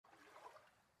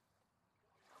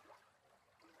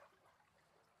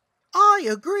I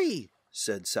agree,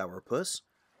 said Sourpuss.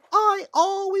 I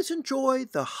always enjoy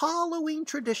the Halloween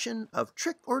tradition of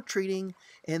trick-or-treating,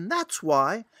 and that's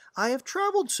why I have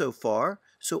traveled so far,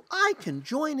 so I can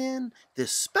join in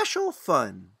this special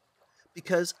fun.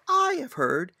 Because I have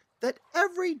heard that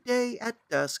every day at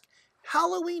dusk,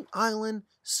 Halloween Island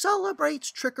celebrates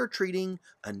trick-or-treating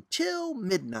until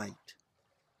midnight.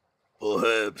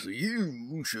 Perhaps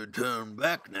you should turn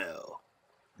back now.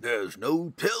 There's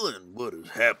no telling what has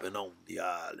happened on the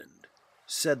island,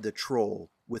 said the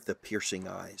troll with the piercing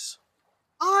eyes.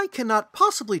 I cannot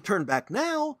possibly turn back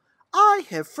now. I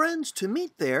have friends to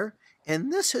meet there,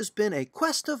 and this has been a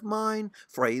quest of mine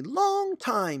for a long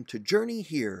time to journey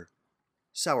here,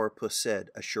 Sourpuss said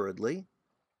assuredly.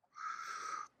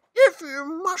 If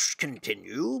you must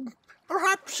continue,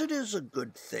 perhaps it is a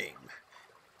good thing.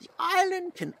 The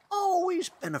island can always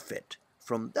benefit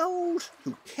from those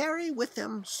who carry with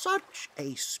them such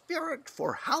a spirit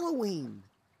for Halloween.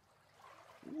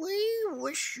 We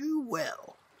wish you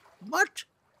well, but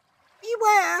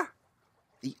beware.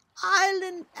 The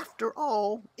island, after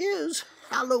all, is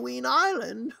Halloween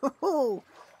Island.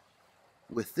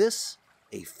 With this,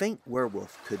 a faint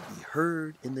werewolf could be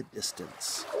heard in the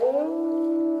distance.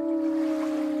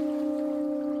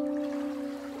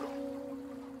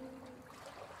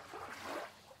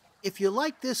 If you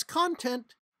like this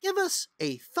content, give us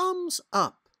a thumbs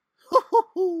up.